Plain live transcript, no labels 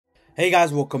Hey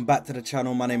guys, welcome back to the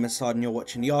channel. My name is Sard and you're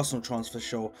watching the Arsenal Transfer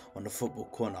Show on the Football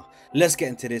Corner. Let's get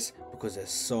into this because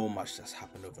there's so much that's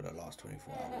happened over the last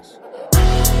 24 hours.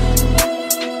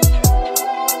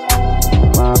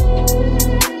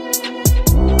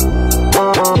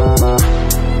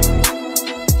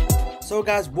 So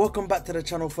guys, welcome back to the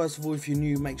channel. First of all, if you're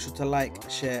new, make sure to like,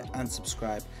 share and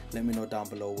subscribe. Let me know down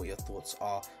below what your thoughts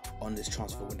are on this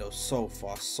transfer window. So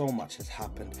far, so much has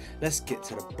happened. Let's get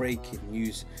to the breaking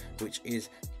news, which is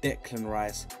Declan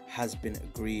Rice has been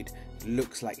agreed.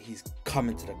 Looks like he's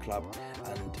coming to the club,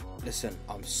 and listen,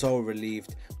 I'm so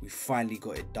relieved we finally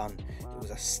got it done. It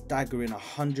was a staggering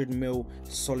 100 mil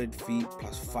solid fee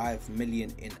plus 5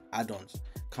 million in add-ons,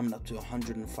 coming up to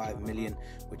 105 million,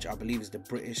 which I believe is the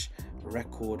British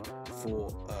record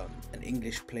for an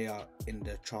English player in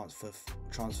the transfer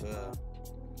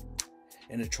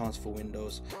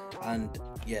windows. And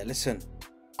yeah, listen,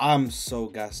 I'm so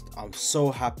gassed, I'm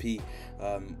so happy.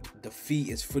 The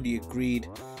fee is fully agreed.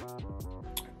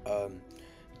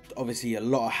 Obviously a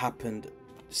lot happened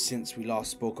since we last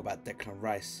spoke about Declan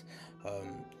Rice.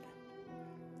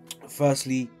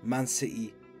 Firstly, Man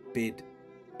City bid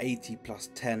 80 plus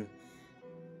 10,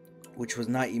 which was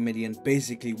 90 million,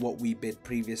 basically what we bid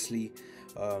previously,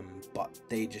 but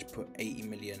they just put 80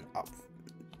 million up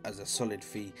as a solid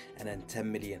fee and then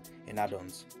 10 million in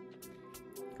add-ons.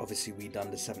 Obviously we done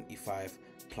the 75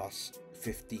 plus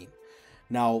 15.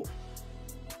 Now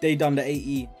they done the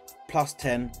 80 plus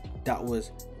 10, that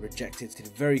was rejected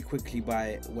very quickly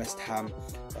by West Ham.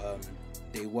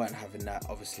 They weren't having that.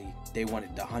 Obviously they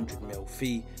wanted the 100 mil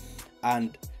fee,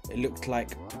 and it looked like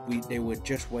they were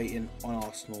just waiting on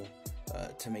Arsenal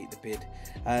to make the bid.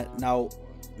 Now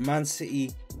Man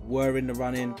City were in the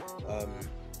running,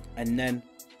 and then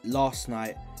last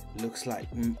night looks like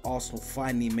Arsenal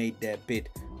finally made their bid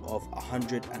of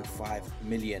 105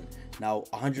 million. Now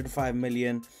 105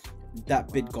 million,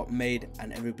 that bid got made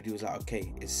and everybody was like,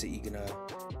 okay, is City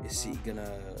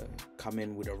gonna come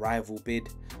in with a rival bid,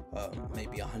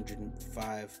 maybe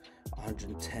 105,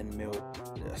 110 mil,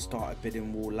 start a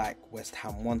bidding war like West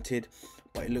Ham wanted?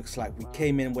 But it looks like we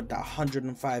came in with that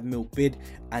 105 mil bid,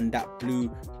 and that blew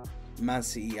Man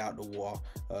City out the water.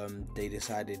 They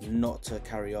decided not to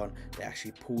carry on. They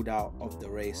actually pulled out of the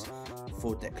race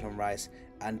for Declan Rice,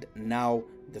 and now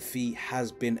the fee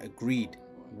has been agreed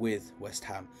with West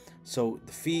Ham. So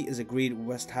the fee is agreed with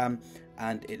West Ham,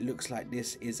 and it looks like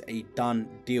this is a done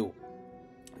deal.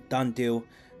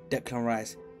 Declan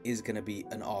Rice is going to be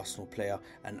an Arsenal player,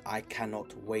 and I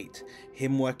cannot wait.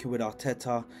 Him working with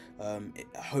Arteta,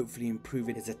 hopefully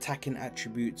improving his attacking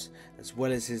attributes as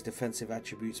well as his defensive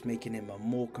attributes, making him a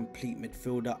more complete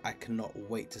midfielder. I cannot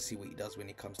wait to see what he does when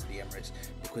he comes to the Emirates,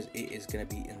 because it is going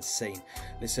to be insane.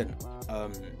 Listen,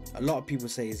 a lot of people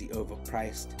say, is he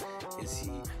overpriced? Is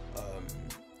he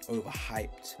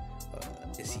overhyped?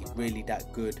 Is he really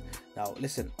that good? Now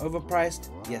listen, overpriced,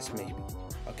 yes, maybe.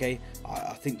 Okay,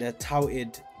 I think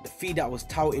the fee that was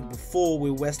touted before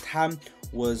with West Ham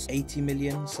was 80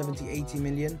 million, 70, 80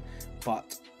 million.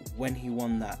 But when he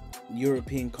won that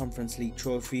European Conference League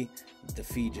trophy, the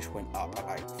fee just went up at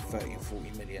like 30 or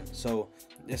 40 million. So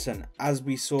listen, as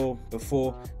we saw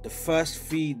before, the first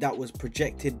fee that was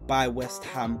projected by West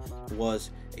Ham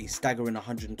was a staggering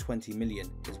 120 million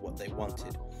is what they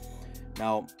wanted.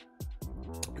 Now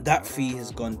that fee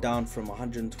has gone down from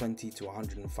 120 to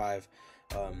 105,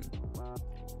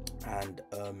 and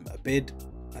a bid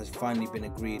has finally been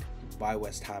agreed by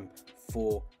West Ham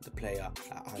for the player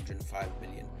at 105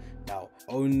 million. Now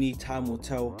only time will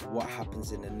tell what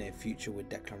happens in the near future with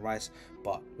Declan Rice,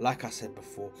 but like I said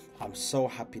before, I'm so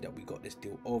happy that we got this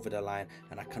deal over the line,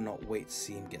 and I cannot wait to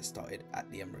see him get started at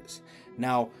the Emirates.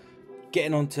 Now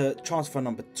getting on to transfer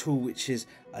number 2, which is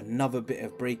another bit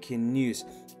of breaking news.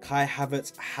 Kai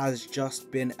Havertz has just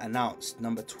been announced.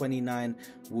 Number 29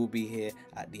 will be here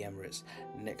at the Emirates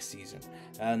next season.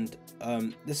 And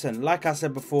listen, like I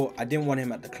said before, I didn't want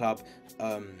him at the club.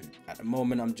 At the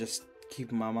moment, I'm just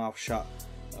keeping my mouth shut,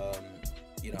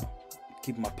 you know,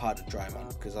 keeping my powder dry, man,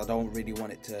 because I don't really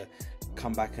want it to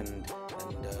come back and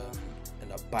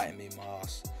end up biting me in my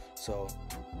ass. So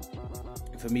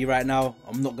for me right now,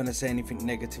 I'm not going to say anything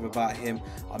negative about him.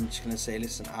 I'm just going to say,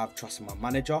 listen, I have trust in my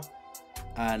manager,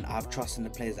 and I have trust in the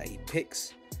players that he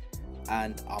picks,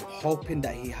 and I'm hoping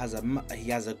that he has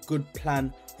a good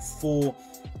plan for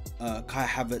Kai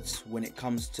Havertz when it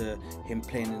comes to him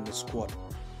playing in the squad.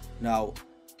 Now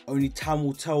only time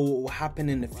will tell what will happen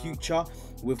in the future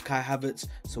with Kai Havertz,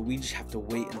 so we just have to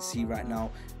wait and see right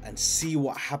now and see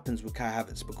what happens with Kai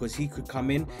Havertz, because he could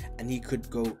come in and he could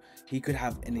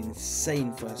have an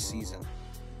insane first season.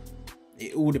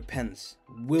 it all depends.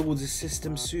 Will the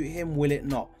system suit him? Will it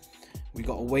not? We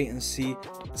got to wait and see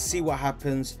what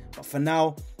happens. But for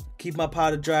now, keep my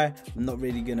powder dry. I'm not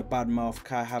really going to badmouth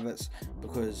Kai Havertz,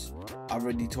 because I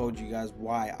already told you guys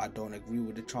why I don't agree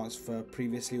with the transfer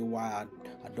previously, or why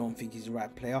I don't think he's the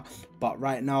right player. But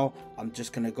right now, I'm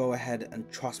just going to go ahead and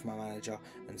trust my manager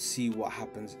and see what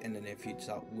happens in the near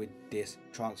future with this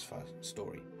transfer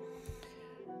story.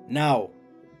 Now,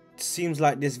 it seems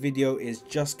like this video is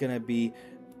just going to be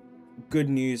good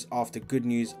news after good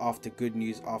news after good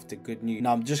news after good news.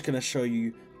 Now I'm just going to show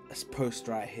you a post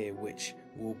right here which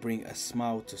will bring a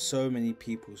smile to so many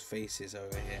people's faces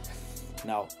over here.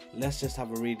 Now let's just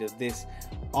have a read of this.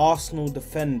 Arsenal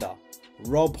defender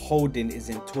Rob Holding is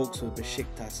in talks with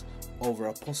Besiktas over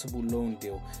a possible loan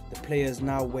deal. The player is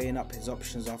now weighing up his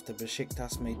options after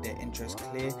Besiktas made their interest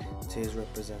clear to his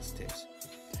representatives.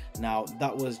 Now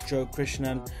that was Joe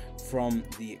Krishnan from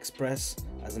The Express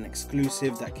as an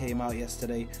exclusive that came out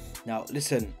yesterday. Now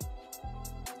listen,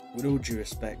 with all due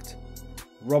respect,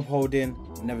 Rob Holding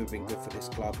never been good for this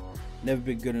club, never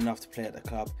been good enough to play at the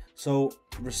club, so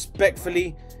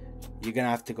respectfully you're gonna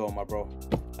have to go, my bro.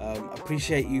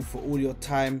 Appreciate you for all your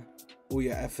time, all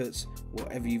your efforts,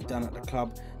 whatever you've done at the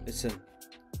club. Listen,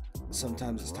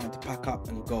 sometimes it's time to pack up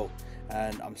and go,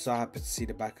 and I'm so happy to see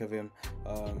the back of him.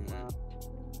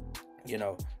 You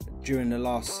know, during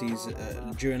last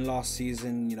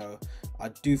season, you know, I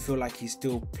do feel like he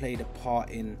still played a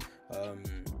part in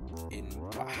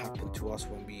what happened to us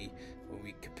when we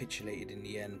capitulated in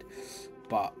the end.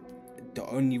 But the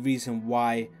only reason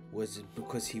why was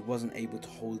because he wasn't able to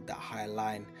hold that high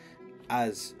line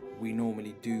as we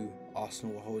normally do.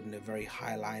 Arsenal were holding a very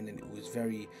high line, and it was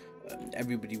very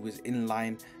everybody was in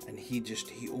line, and he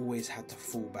always had to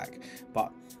fall back.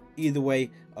 But either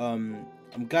way,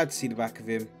 I'm glad to see the back of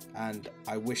him, and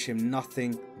I wish him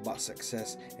nothing but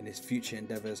success in his future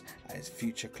endeavours at his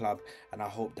future club, and I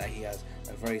hope that he has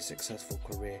a very successful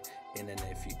career in the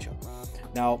near future.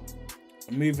 Now,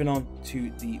 moving on to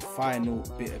the final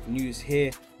bit of news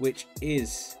here, which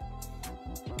is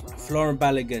Florent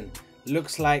Balogun.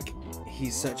 Looks like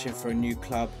he's searching for a new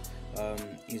club.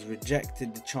 He's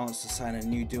rejected the chance to sign a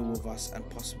new deal with us and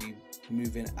possibly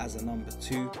move in as a number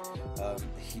 2.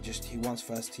 He wants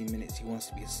first team minutes. He wants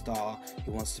to be a starter.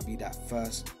 He wants to be that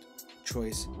first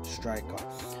choice striker.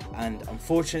 And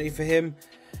unfortunately for him,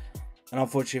 and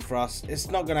unfortunately for us, it's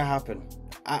not going to happen.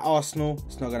 At Arsenal,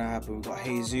 it's not going to happen. We've got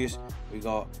Jesus, we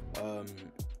got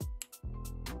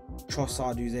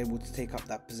Trossard, who's able to take up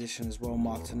that position as well.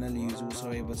 Martinelli, who's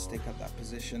also able to take up that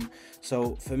position.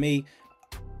 So for me,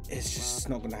 it's just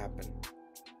not going to happen.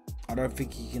 I don't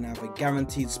think he can have a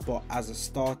guaranteed spot as a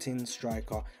starting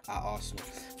striker at Arsenal.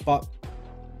 But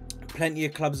plenty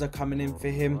of clubs are coming in for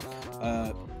him.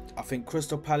 I think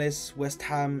Crystal Palace, West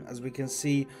Ham, as we can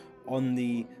see on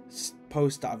the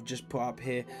post that I've just put up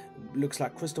here, looks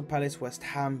like Crystal Palace, West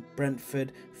Ham,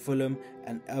 Brentford, Fulham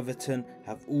and Everton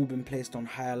have all been placed on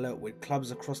high alert, with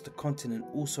clubs across the continent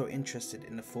also interested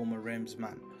in the former Reims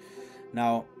man.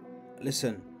 Now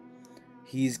listen,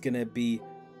 he's gonna be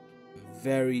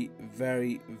very,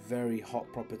 very, very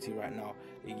hot property right now.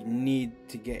 You need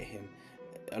to get him.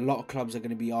 A lot of clubs are going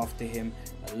to be after him.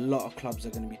 A lot of clubs are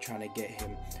going to be trying to get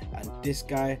him. And this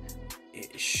guy,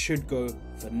 it should go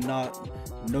for no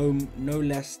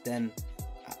less than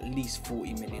at least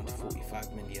 40 million to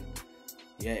 45 million.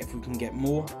 Yeah, if we can get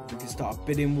more, if we can start a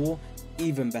bidding war,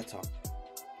 even better.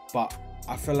 But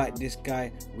I feel like this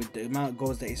guy, with the amount of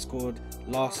goals that he scored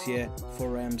last year for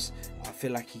Reims, I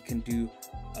feel like he can do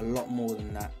a lot more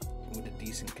than that with a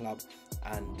decent club.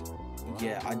 And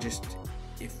yeah,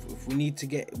 if we need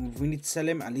to sell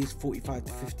him at least 45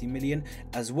 to 50 million,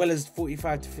 as well as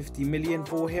 45 to 50 million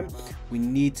for him, we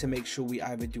need to make sure we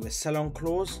either do a sell-on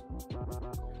clause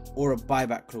or a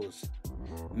buyback clause,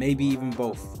 maybe even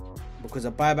both, because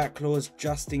a buyback clause,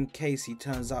 just in case he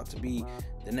turns out to be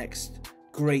the next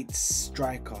great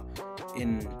striker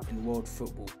in world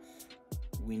football,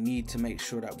 we need to make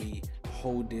sure that we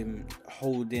hold in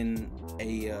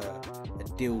a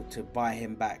deal to buy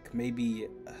him back, maybe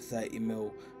a 30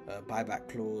 mil buyback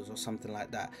clause or something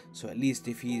like that. So at least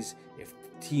if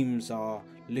teams are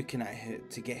looking at him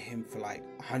to get him for like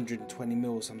 120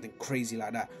 mil or something crazy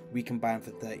like that, we can buy him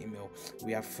for 30 mil.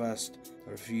 We have first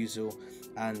refusal.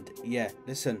 And yeah,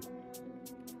 listen,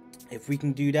 if we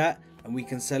can do that and we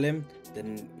can sell him,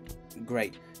 then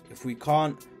great. If we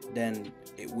can't, then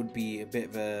it would be a bit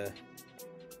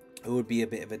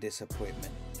of a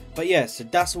disappointment. But yeah, so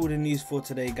that's all the news for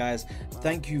today, guys.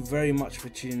 Thank you very much for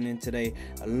tuning in today.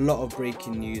 A lot of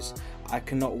breaking news. I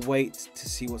cannot wait to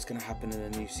see what's going to happen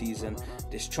in the new season.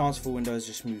 This transfer window has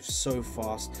just moved so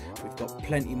fast. We've got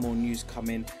plenty more news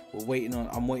coming. I'm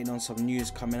waiting on some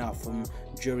news coming out from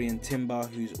Julian Timber,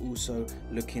 who's also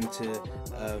looking to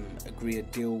agree a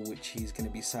deal which he's going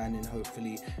to be signing.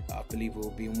 Hopefully, I believe we'll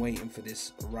be waiting for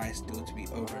this Rice deal to be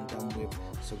over and done with,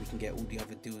 so we can get all the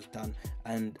other deals done.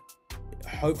 And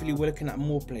hopefully, we're looking at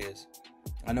more players.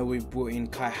 I know we've brought in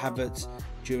Kai Havertz,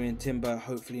 Julian Timber,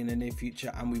 hopefully in the near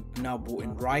future, and we've now brought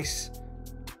in Rice,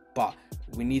 but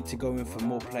we need to go in for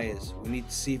more players. We need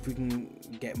to see if we can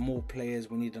get more players.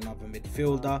 We need another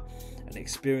midfielder, an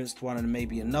experienced one, and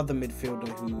maybe another midfielder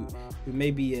who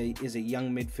maybe is a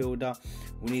young midfielder.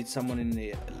 We need someone in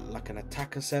the like an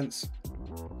attacker sense,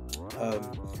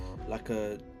 like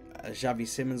a Xavi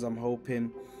Simons, I'm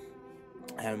hoping,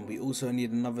 and we also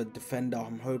need another defender,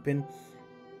 I'm hoping.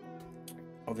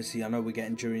 Obviously, I know we're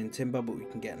getting Julian Timber, but we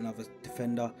can get another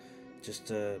defender just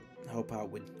to help out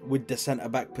with the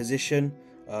centre-back position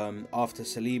after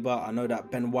Saliba. I know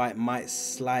that Ben White might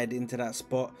slide into that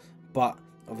spot, but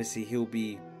obviously he'll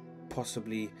be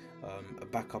possibly a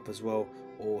backup as well,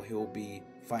 or he'll be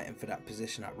fighting for that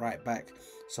position at right back.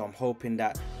 So I'm hoping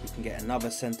that we can get another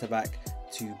centre-back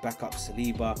to back up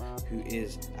Saliba, who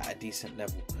is at a decent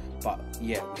level. But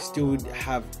yeah, we still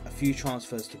have a few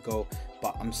transfers to go,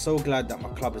 but I'm so glad that my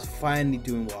club is finally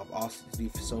doing what I've asked it to do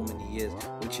for so many years,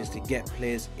 which is to get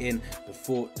players in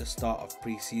before the start of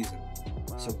pre-season.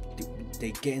 So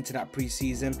they get into that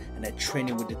pre-season and they're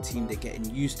training with the team, they're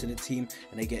getting used to the team,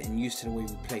 and they're getting used to the way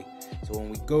we play. So when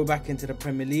we go back into the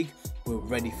Premier League, we're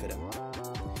ready for them.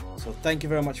 So thank you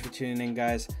very much for tuning in,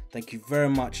 guys. Thank you very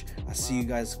much. I see you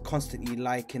guys constantly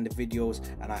liking the videos,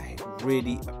 and I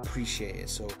really appreciate it.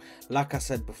 So like I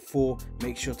said before,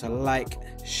 make sure to like,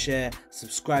 share,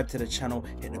 subscribe to the channel,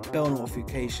 hit the bell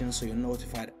notification so you're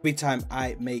notified every time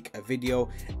I make a video,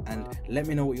 and let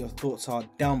me know what your thoughts are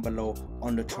down below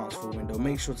on the transfer window.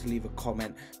 Make sure to leave a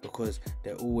comment, because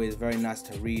they're always very nice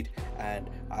to read, and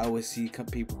I always see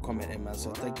people commenting, man. So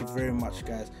thank you very much,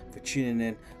 guys, for tuning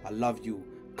in. I love you.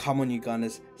 Come on, you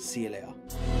Gunners. See you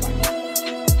later.